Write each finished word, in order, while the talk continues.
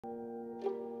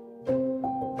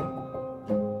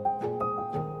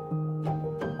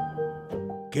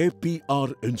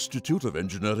KPR Institute of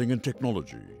Engineering and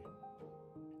Technology.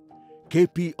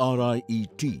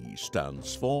 KPRIET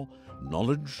stands for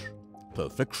Knowledge,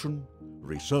 Perfection,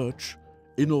 Research,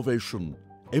 Innovation,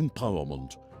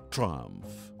 Empowerment,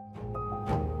 Triumph.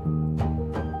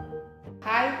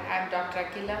 Hi, I am Dr.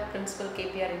 Akila, Principal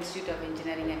KPR Institute of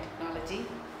Engineering and Technology.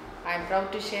 I am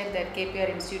proud to share that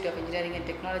KPR Institute of Engineering and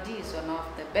Technology is one of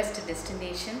the best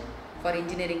destinations for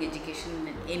engineering education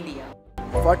in India.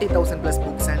 40,000 plus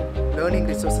books and learning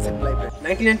resources in library.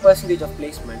 99% of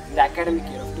placement in the academic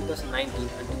year of 2019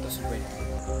 and 2020.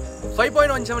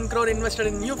 5.17 crore invested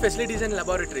in new facilities and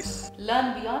laboratories.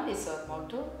 Learn beyond is our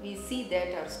motto. We see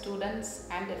that our students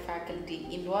and their faculty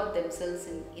involve themselves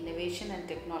in innovation and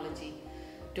technology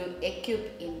to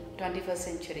equip in 21st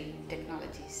century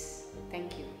technologies.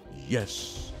 Thank you.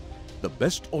 Yes, the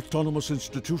best autonomous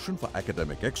institution for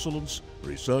academic excellence,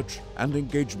 research and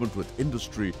engagement with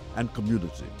industry and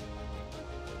community.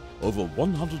 Over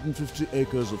 150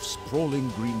 acres of sprawling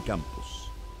green campus.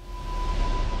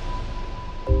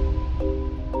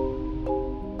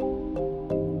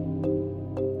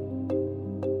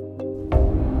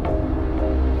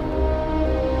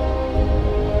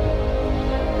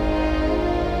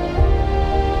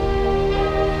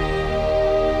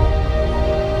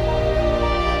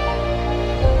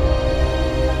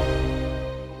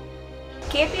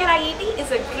 KPRIET is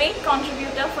a great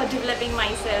contributor for developing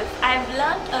myself. I have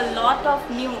learned a lot of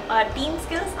new team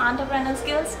skills, entrepreneurial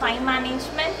skills, time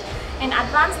management and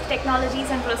advanced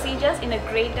technologies and procedures in a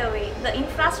greater way. The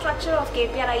infrastructure of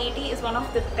KPRIET is one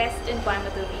of the best in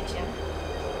Coimbatore region.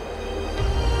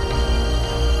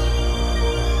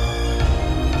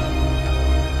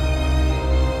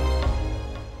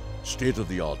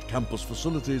 State-of-the-art campus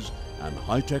facilities and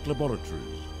high-tech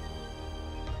laboratories.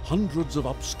 Hundreds of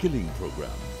upskilling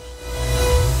programs.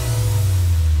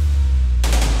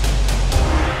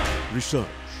 Research.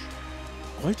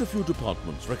 Quite a few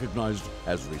departments recognized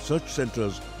as research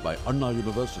centers by Anna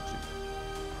University.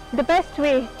 The best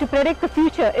way to predict the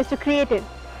future is to create it.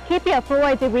 KPR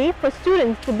provides a way for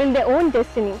students to build their own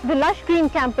destiny. The lush green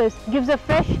campus gives a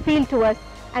fresh feel to us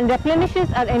and replenishes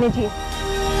our energy.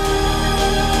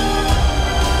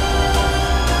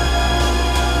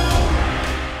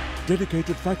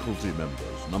 Dedicated faculty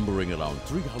members numbering around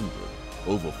 300,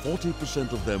 over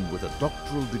 40% of them with a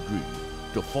doctoral degree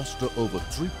to foster over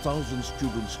 3,000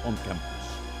 students on campus.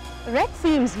 Red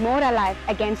seems more alive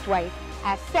against white.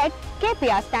 As said,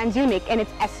 KPR stands unique in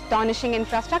its astonishing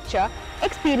infrastructure,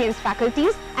 experienced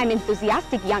faculties and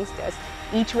enthusiastic youngsters.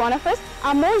 Each one of us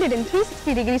are molded in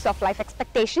 360 degrees of life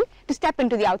expectation to step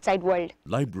into the outside world.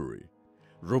 Library.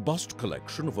 Robust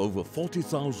collection of over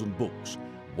 40,000 books,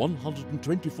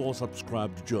 124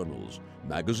 subscribed journals,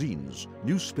 magazines,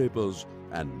 newspapers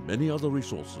and many other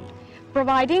resources.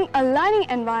 Providing a learning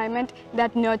environment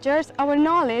that nurtures our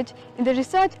knowledge in the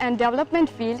research and development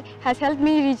field has helped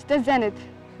me reach the zenith.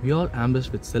 We are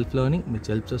ambushed with self-learning which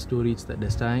helps us to reach the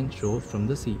destined shore from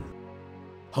the sea.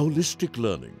 Holistic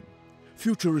learning,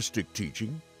 futuristic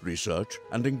teaching, research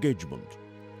and engagement.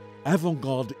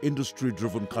 Avant-garde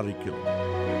industry-driven curriculum.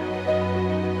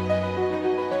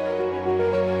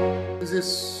 This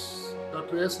is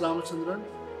Dr. S. Ramachandran,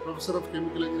 Professor of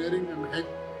Chemical Engineering and Head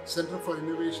Center for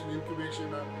Innovation, Incubation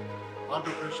and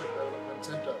Entrepreneurship Development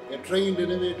Center. A trained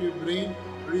innovative brain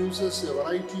produces a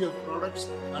variety of products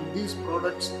and these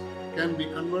products can be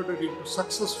converted into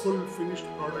successful finished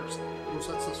products through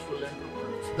successful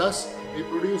entrepreneurs. Thus, we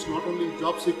produce not only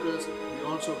job seekers, we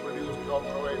also produce job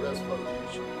providers for the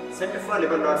nation. Center for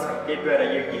Liberal Arts at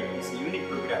KPRIET is a unique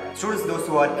program. Students, those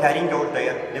who are carrying out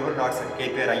their liberal arts at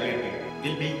KPRIET,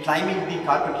 will be climbing the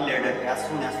corporate ladder as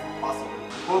soon as possible.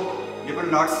 Hope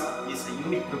liberal arts is a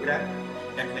unique program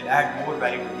that will add more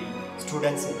value to the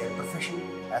students in their profession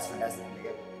as well as in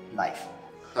their life.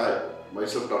 Hi,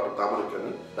 myself Dr. Tamil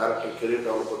Nadu, Director Career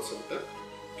Development Center,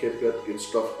 KPR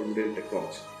Institute of Indian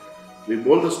Technology. We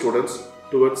mold the students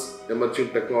towards emerging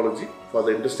technology for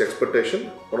the industry expectation.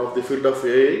 One of the field of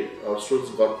AI, our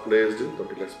students got placed in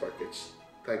 20 lakhs package.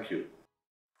 Thank you.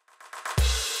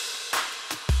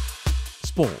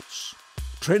 Sports.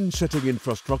 Trend-setting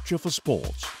infrastructure for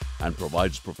sports and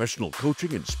provides professional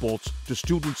coaching in sports to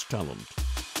students' talent.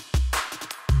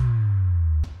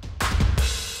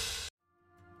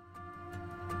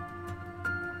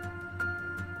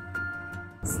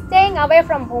 Staying away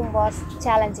from home was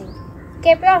challenging.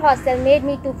 KPR hostel made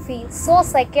me to feel so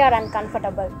secure and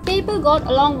comfortable. People got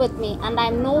along with me and I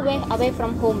am nowhere away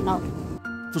from home now.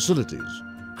 Facilities.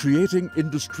 Creating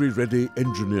industry-ready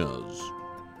engineers.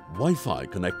 Wi-Fi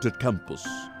connected campus,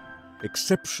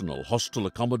 exceptional hostel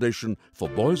accommodation for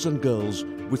boys and girls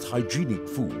with hygienic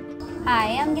food.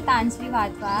 Hi, I'm Gitanjali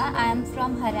Wadhwa. I am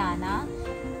from Haryana.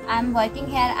 I'm working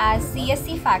here as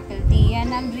CSC faculty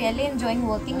and I'm really enjoying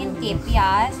working in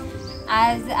KPR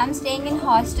as I'm staying in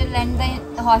hostel and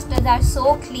the hostels are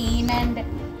so clean and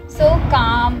so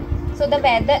calm. So the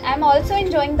weather, I'm also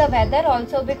enjoying the weather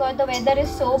also because the weather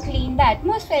is so clean, the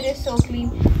atmosphere is so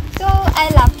clean. So I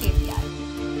love KPR.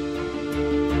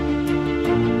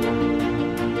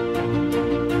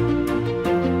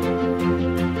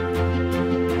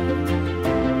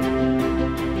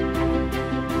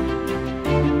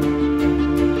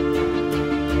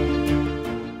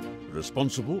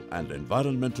 Responsible and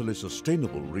environmentally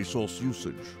sustainable resource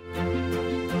usage.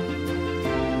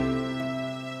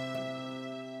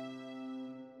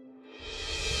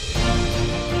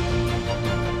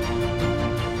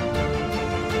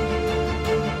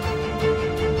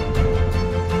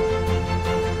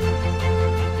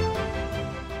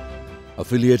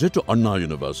 Affiliated to Anna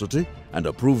University and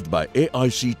approved by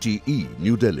AICTE,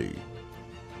 New Delhi.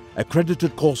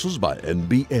 Accredited courses by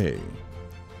NBA.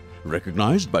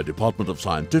 Recognized by Department of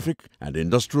Scientific and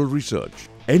Industrial Research,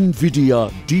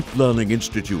 NVIDIA Deep Learning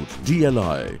Institute,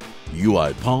 DLI,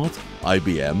 UiPath,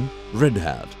 IBM, Red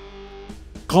Hat.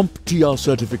 CompTIA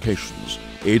certifications,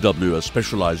 AWS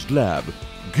Specialized Lab,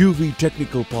 GUVI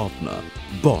Technical Partner,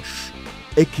 Bosch,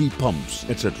 Eki Pumps,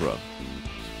 etc.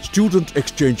 Student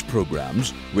exchange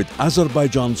programs with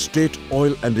Azerbaijan State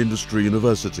Oil and Industry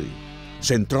University,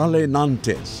 Centrale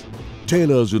Nantes,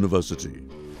 Taylor's University.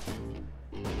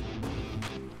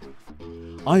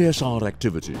 ISR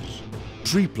activities,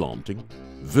 tree planting,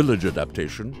 village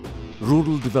adaptation,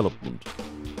 rural development.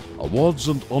 Awards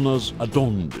and honors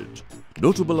adorned it.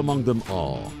 Notable among them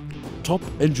are Top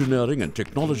Engineering and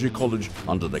Technology College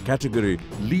under the category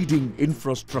Leading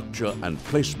Infrastructure and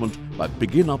Placement by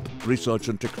Begin Up Research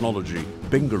and Technology,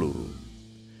 Bengaluru.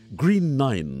 Green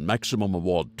 9 Maximum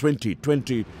Award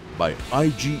 2020 by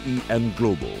IGEN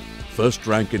Global. First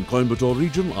rank in Coimbatore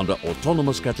region under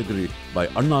autonomous category by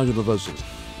Anna University.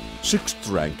 Sixth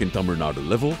rank in Tamil Nadu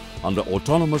level under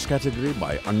autonomous category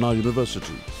by Anna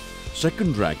University.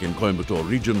 Second rank in Coimbatore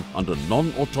region under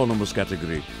non-autonomous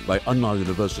category by Anna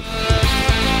University.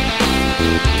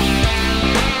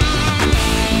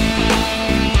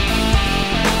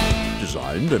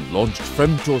 Designed and launched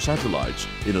Femto satellites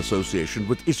in association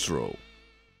with ISRO.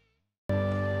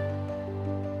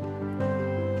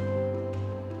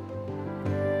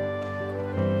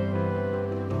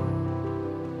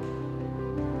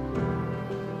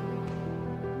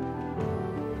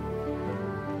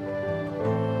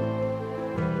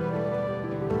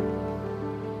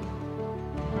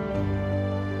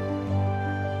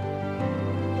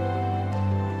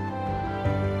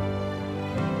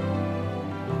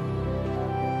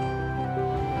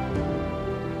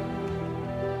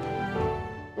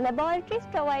 Laboratories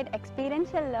provide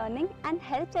experiential learning and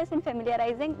helps us in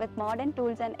familiarizing with modern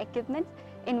tools and equipments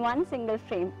in one single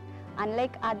frame.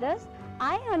 Unlike others,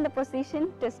 I earned the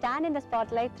position to stand in the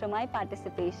spotlight through my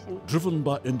participation. Driven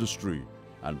by industry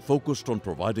and focused on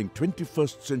providing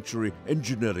 21st century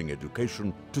engineering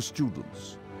education to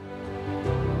students.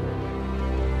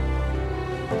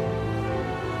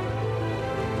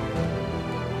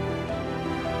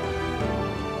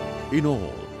 In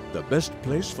all, the best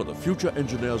place for the future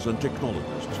engineers and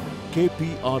technologists,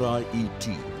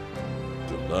 KPRIET.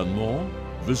 To learn more,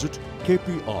 visit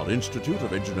KPR Institute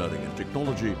of Engineering and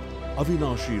Technology,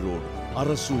 Avinashi Road,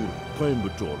 Arasur,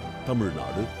 Coimbatore, Tamil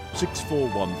Nadu,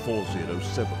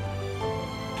 641407.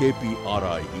 kpriet.ac.in